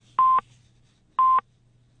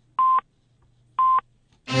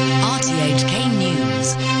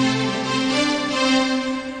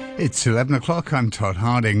It's 11 o'clock. I'm Todd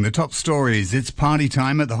Harding. The top stories. It's party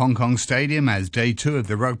time at the Hong Kong Stadium as day 2 of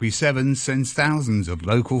the Rugby Sevens sends thousands of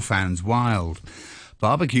local fans wild.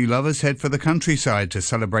 Barbecue lovers head for the countryside to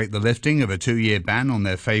celebrate the lifting of a 2-year ban on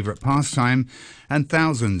their favourite pastime, and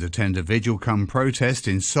thousands attend a vigil-cum-protest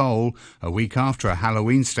in Seoul a week after a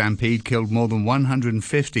Halloween stampede killed more than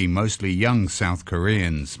 150, mostly young South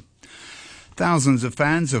Koreans. Thousands of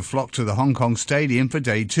fans have flocked to the Hong Kong Stadium for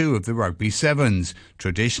day 2 of the Rugby Sevens,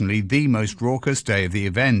 traditionally the most raucous day of the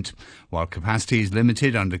event. While capacity is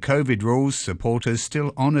limited under COVID rules, supporters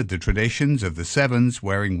still honoured the traditions of the Sevens,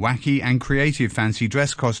 wearing wacky and creative fancy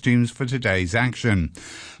dress costumes for today's action.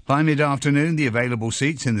 By mid-afternoon, the available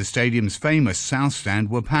seats in the stadium's famous South Stand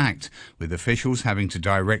were packed, with officials having to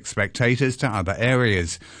direct spectators to other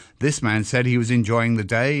areas. This man said he was enjoying the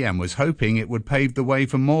day and was hoping it would pave the way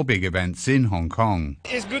for more big events in Hong Kong.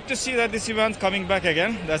 It's good to see that this event coming back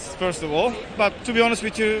again, that's first of all. But to be honest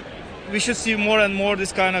with you, we should see more and more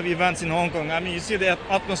this kind of events in Hong Kong. I mean, you see the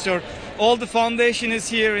atmosphere, all the foundation is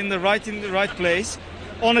here in the right place.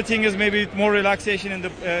 Only thing is maybe more relaxation in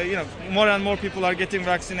the, more and more people are getting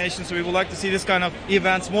vaccinations. So we would like to see this kind of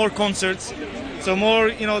events, more concerts. So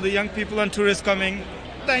more, the young people and tourists coming.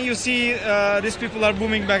 Then you see these people are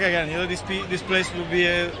booming back again. This place will be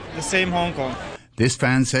the same Hong Kong. This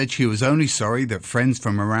fan said she was only sorry that friends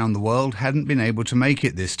from around the world hadn't been able to make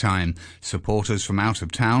it this time. Supporters from out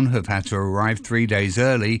of town have had to arrive 3 days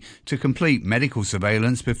early to complete medical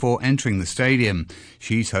surveillance before entering the stadium.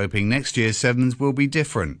 She's hoping next year's Sevens will be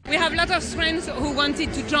different. We have a lot of friends who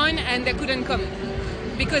wanted to join and they couldn't come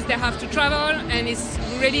because they have to travel and it's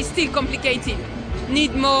really still complicated.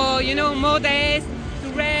 Need more, more days to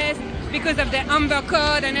rest because of the Amber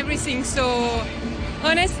Code and everything. So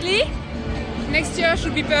honestly, next year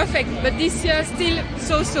should be perfect, but this year still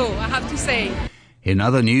so-so, I have to say. In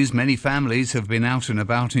other news, many families have been out and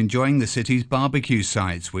about enjoying the city's barbecue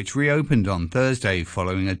sites, which reopened on Thursday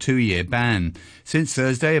following a 2-year ban. Since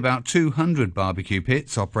Thursday, about 200 barbecue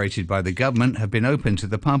pits operated by the government have been opened to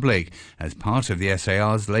the public as part of the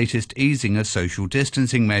SAR's latest easing of social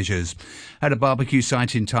distancing measures. At a barbecue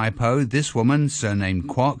site in Tai Po, this woman, surnamed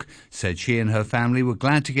Kwok, said she and her family were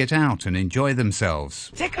glad to get out and enjoy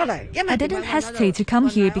themselves. I didn't hesitate to come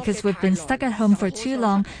here because we've been stuck at home for too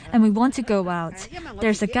long and we want to go out.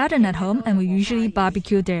 There's a garden at home and we usually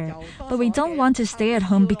barbecue there. But we don't want to stay at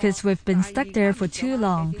home because we've been stuck there for too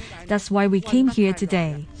long. That's why we came here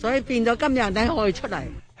today.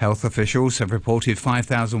 Health officials have reported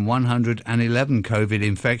 5,111 COVID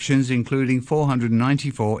infections, including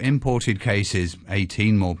 494 imported cases.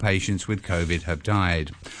 18 more patients with COVID have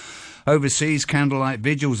died. Overseas, candlelight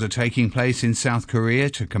vigils are taking place in South Korea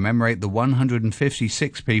to commemorate the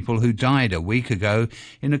 156 people who died a week ago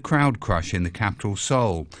in a crowd crush in the capital,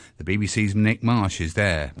 Seoul. The BBC's Nick Marsh is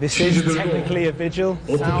there. This is technically a vigil.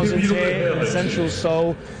 Thousands here in central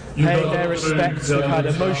Seoul paying their respects. We've had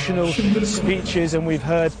emotional speeches and we've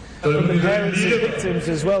heard from the parents of victims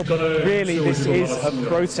as well. But really, this is a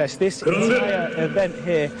protest. This entire event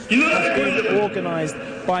here has been organised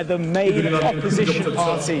by the main opposition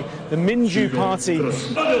party, the Minju Party.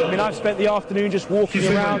 I mean, I've spent the afternoon just walking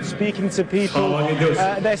around, speaking to people.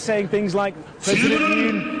 They're saying things like President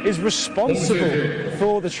Yoon is responsible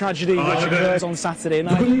for the tragedy which occurs on Saturday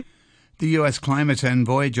night. The US climate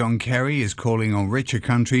envoy John Kerry is calling on richer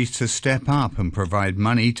countries to step up and provide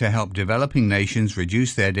money to help developing nations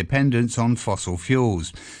reduce their dependence on fossil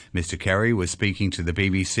fuels. Mr. Kerry was speaking to the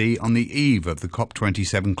BBC on the eve of the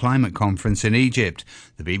COP27 climate conference in Egypt.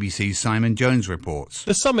 The BBC's Simon Jones reports.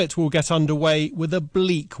 The summit will get underway with a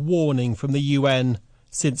bleak warning from the UN.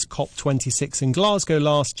 Since COP26 in Glasgow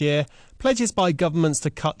last year, pledges by governments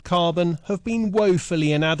to cut carbon have been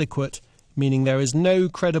woefully inadequate, meaning there is no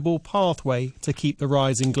credible pathway to keep the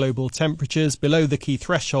rise in global temperatures below the key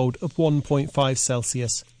threshold of 1.5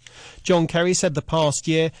 Celsius. John Kerry said the past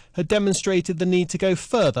year had demonstrated the need to go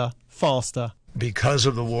further, faster. Because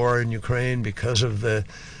of the war in Ukraine, because of the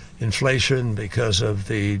inflation, because of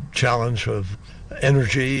the challenge of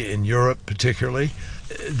energy in Europe particularly,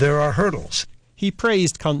 there are hurdles. He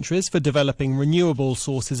praised countries for developing renewable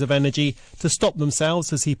sources of energy to stop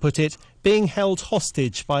themselves, as he put it, being held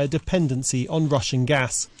hostage by a dependency on Russian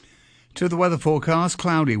gas. To the weather forecast,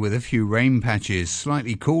 cloudy with a few rain patches.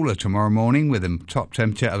 Slightly cooler tomorrow morning with a top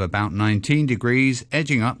temperature of about 19 degrees,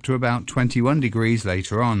 edging up to about 21 degrees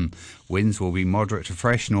later on. Winds will be moderate to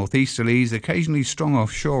fresh northeasterlies, occasionally strong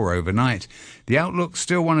offshore overnight. The outlook,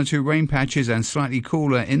 still 1 or 2 rain patches and slightly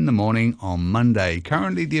cooler in the morning on Monday.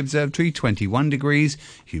 Currently the observatory 21 degrees,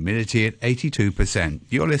 humidity at 82%.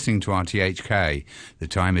 You're listening to RTHK. The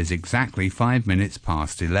time is exactly 5 minutes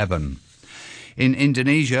past 11. In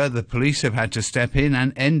Indonesia, the police have had to step in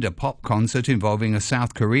and end a pop concert involving a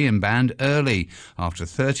South Korean band early after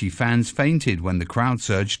 30 fans fainted when the crowd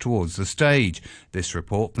surged towards the stage. This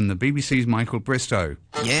report from the BBC's Michael Bristow.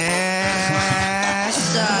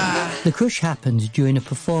 The crush happened during a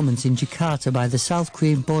performance in Jakarta by the South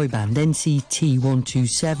Korean boy band NCT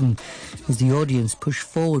 127 as the audience pushed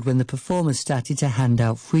forward when the performers started to hand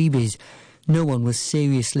out freebies. No one was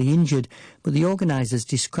seriously injured, but the organisers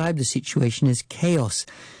described the situation as chaos.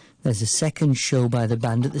 There's a second show by the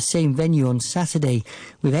band at the same venue on Saturday,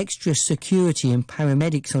 with extra security and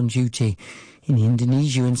paramedics on duty. In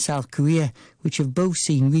Indonesia and South Korea, which have both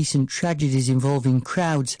seen recent tragedies involving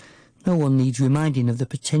crowds, no one needs reminding of the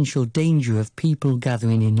potential danger of people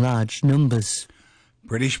gathering in large numbers.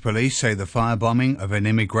 British police say the firebombing of an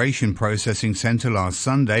immigration processing centre last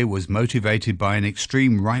Sunday was motivated by an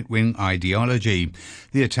extreme right-wing ideology.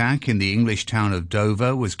 The attack in the English town of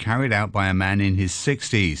Dover was carried out by a man in his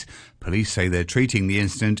 60s. Police say they're treating the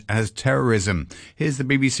incident as terrorism. Here's the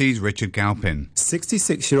BBC's Richard Galpin.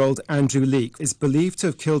 66-year-old Andrew Leake is believed to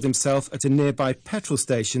have killed himself at a nearby petrol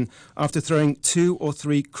station after throwing 2 or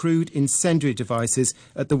 3 crude incendiary devices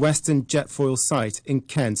at the Western Jetfoil site in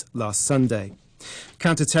Kent last Sunday.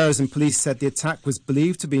 Counter-terrorism police said the attack was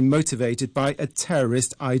believed to be motivated by a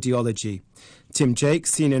terrorist ideology. Tim Jake,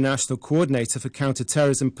 Senior National Coordinator for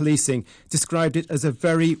Counter-Terrorism Policing, described it as a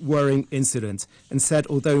very worrying incident and said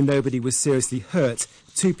although nobody was seriously hurt,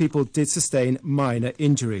 2 people did sustain minor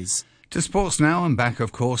injuries. To sports now, and back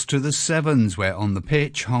of course to the Sevens, where on the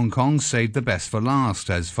pitch Hong Kong saved the best for last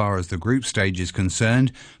as far as the group stage is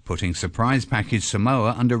concerned, putting surprise package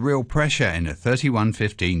Samoa under real pressure in a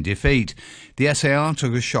 31-15 defeat. The SAR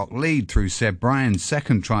took a shock lead through Seb Bryan's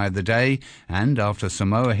second try of the day, and after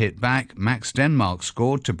Samoa hit back, Max Denmark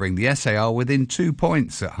scored to bring the SAR within 2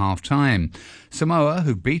 points at half-time. Samoa,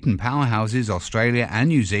 who've beaten powerhouses Australia and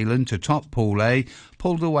New Zealand to top Pool A,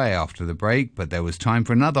 pulled away after the break, but there was time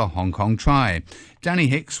for another Hong Kong try. Danny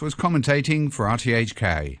Hicks was commentating for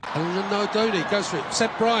RTHK. No, Donny goes for it.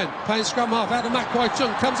 Seb Bryan playing scrum half out of Mak Kwai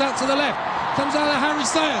Chung, comes out to the left, comes out of Harry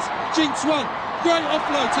Sayers, jinks one, great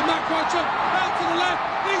offload to Mak Kwai Chung, out to the left,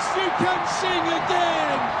 it's Yu Kam Sing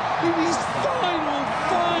again in his final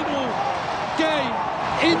game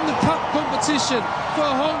in the cup competition for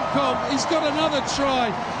Hong Kong. He's got another try,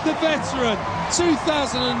 the veteran,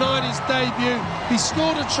 2009 his debut, he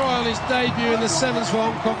scored a try on his debut in the Sevens for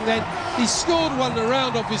Hong Kong then, he scored one to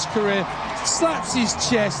round off his career, slaps his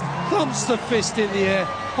chest, thumps the fist in the air.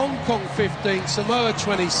 Hong Kong 15, Samoa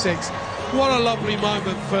 26. What a lovely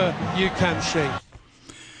moment for Yu Kam Sing.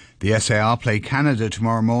 The SAR play Canada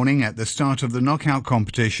tomorrow morning at the start of the knockout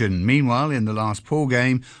competition. Meanwhile, in the last pool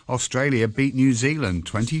game, Australia beat New Zealand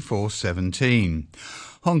 24-17.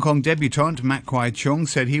 Hong Kong debutant Mak Kwai Chung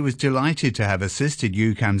said he was delighted to have assisted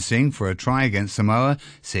Yu Kam Sing for a try against Samoa,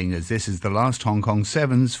 seeing as this is the last Hong Kong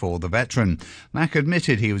Sevens for the veteran. Mak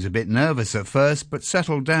admitted he was a bit nervous at first, but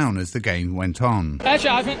settled down as the game went on.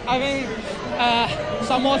 Actually, I think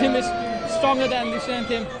Samoa team is stronger than the New Zealand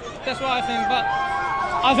team. That's what I think. But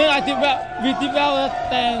I think we did well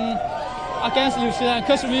than against New Zealand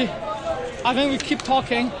because I think we keep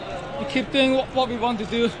talking, we keep doing what we want to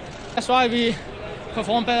do. That's why we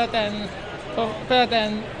perform better than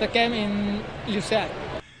the game in New Zealand.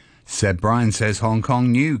 Seb Bryan says Hong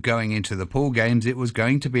Kong knew going into the pool games it was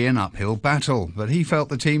going to be an uphill battle, but he felt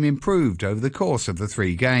the team improved over the course of the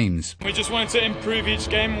 3 games. We just wanted to improve each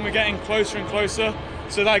game and we're getting closer and closer.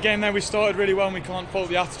 So that game there we started really well and we can't fault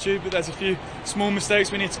the attitude, but there's a few small mistakes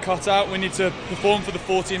we need to cut out. We need to perform for the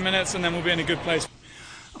 14 minutes and then we'll be in a good place.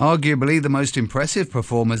 Arguably the most impressive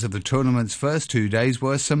performers of the tournament's first 2 days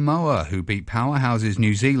were Samoa, who beat powerhouses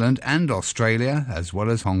New Zealand and Australia, as well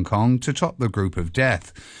as Hong Kong, to top the group of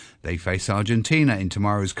death. They face Argentina in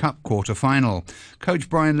tomorrow's Cup quarter-final. Coach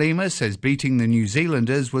Brian Lima says beating the New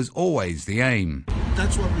Zealanders was always the aim.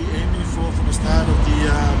 That's what we're aiming for from the start of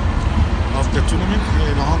the tournament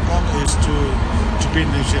here in Hong Kong is to beat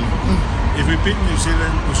New Zealand. If we beat New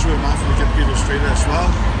Zealand, we're sure enough we can beat Australia as well.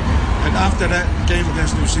 And after that game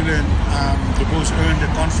against New Zealand, the boys earned the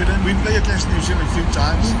confidence. We played against New Zealand a few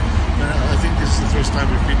times, but I think this is the first time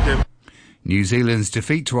we beat them. New Zealand's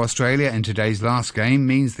defeat to Australia in today's last game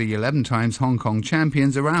means the 11 times Hong Kong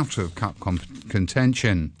champions are out of Cup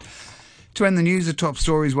contention. To end the news, the top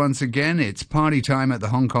stories once again. It's party time at the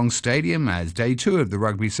Hong Kong Stadium as Day 2 of the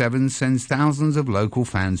Rugby Sevens sends thousands of local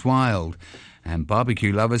fans wild. And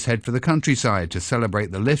barbecue lovers head for the countryside to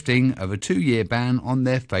celebrate the lifting of a 2-year ban on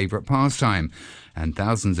their favourite pastime. And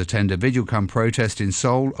thousands attend a vigil-cum protest in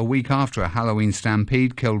Seoul a week after a Halloween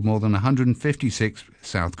stampede killed more than 156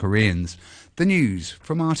 South Koreans. The news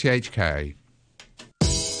from RTHK.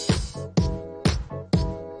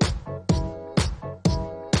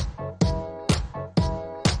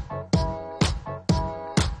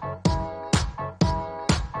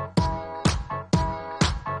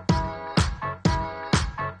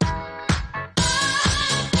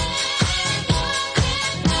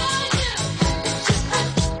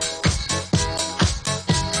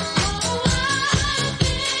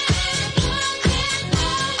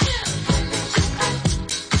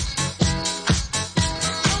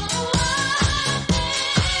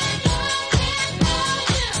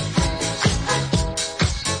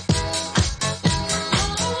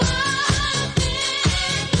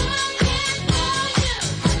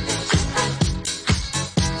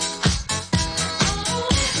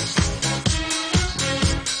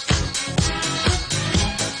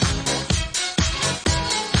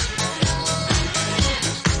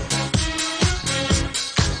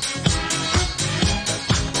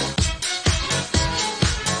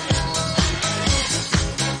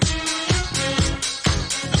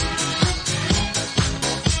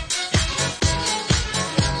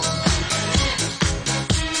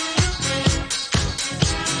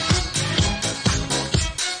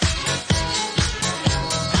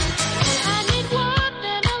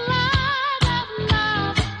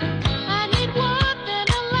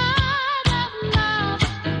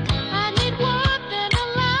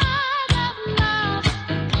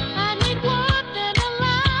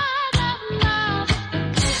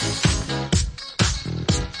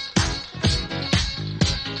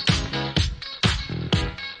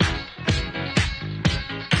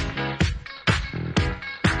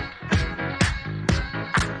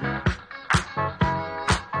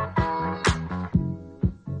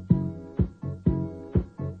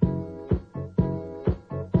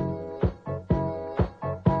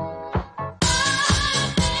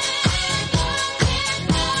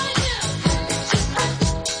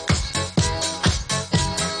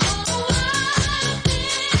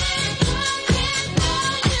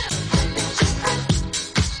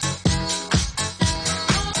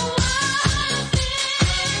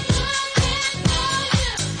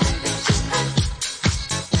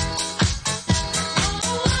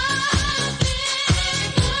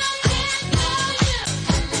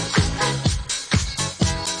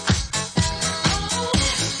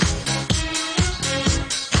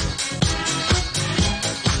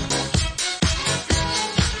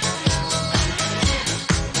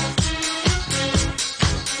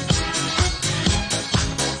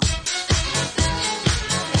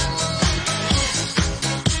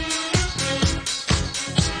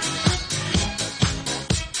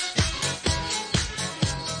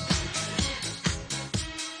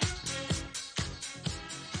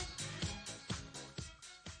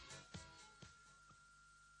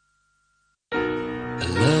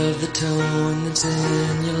 arms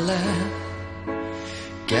in your lap,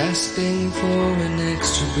 gasping for an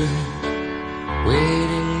extra breath,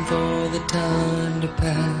 waiting for the time to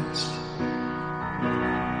pass.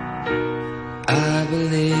 I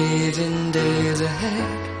believe in days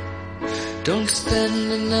ahead. Don't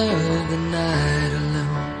spend another night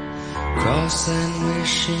alone, cross and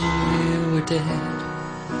wishing you were dead.